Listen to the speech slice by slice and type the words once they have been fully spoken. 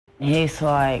He's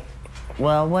like,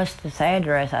 well, what's this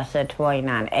address? I said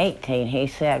 2918. He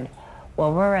said,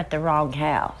 well, we're at the wrong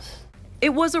house.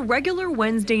 It was a regular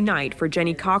Wednesday night for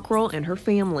Jenny Cockrell and her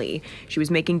family. She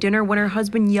was making dinner when her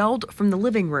husband yelled from the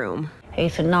living room. He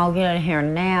said, no, get in here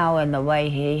now. And the way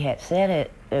he had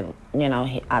said it,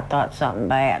 I thought something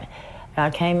bad. I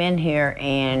came in here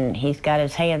and he's got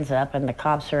his hands up and the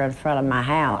cops are in front of my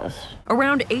house.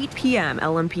 Around 8 p.m.,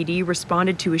 LMPD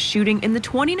responded to a shooting in the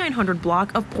 2900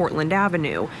 block of Portland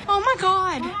Avenue. Oh my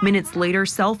God. Minutes later,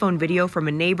 cell phone video from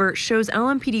a neighbor shows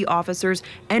LMPD officers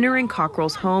entering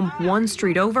Cockrell's home one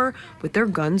street over with their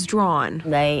guns drawn.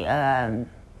 They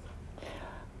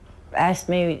asked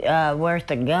me, where's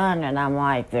the gun? And I'm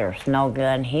like, there's no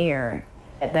gun here.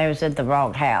 They was at the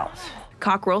wrong house.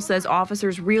 Cockrell says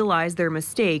officers realized their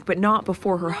mistake, but not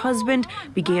before her husband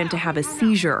began to have a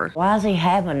seizure. Why is he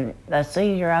having a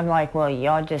seizure? I'm like, well,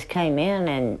 y'all just came in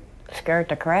and scared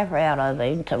the crap out of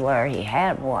him to where he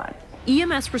had one.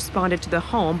 EMS responded to the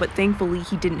home, but thankfully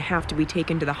he didn't have to be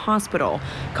taken to the hospital.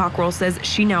 Cockrell says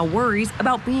she now worries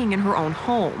about being in her own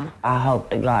home. I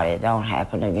hope to God it don't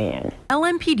happen again.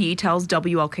 LMPD tells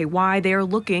WLKY they are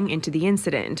looking into the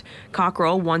incident.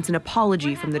 Cockrell wants an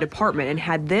apology from the department and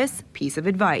had this piece of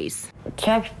advice.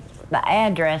 Check the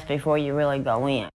address before you really go in.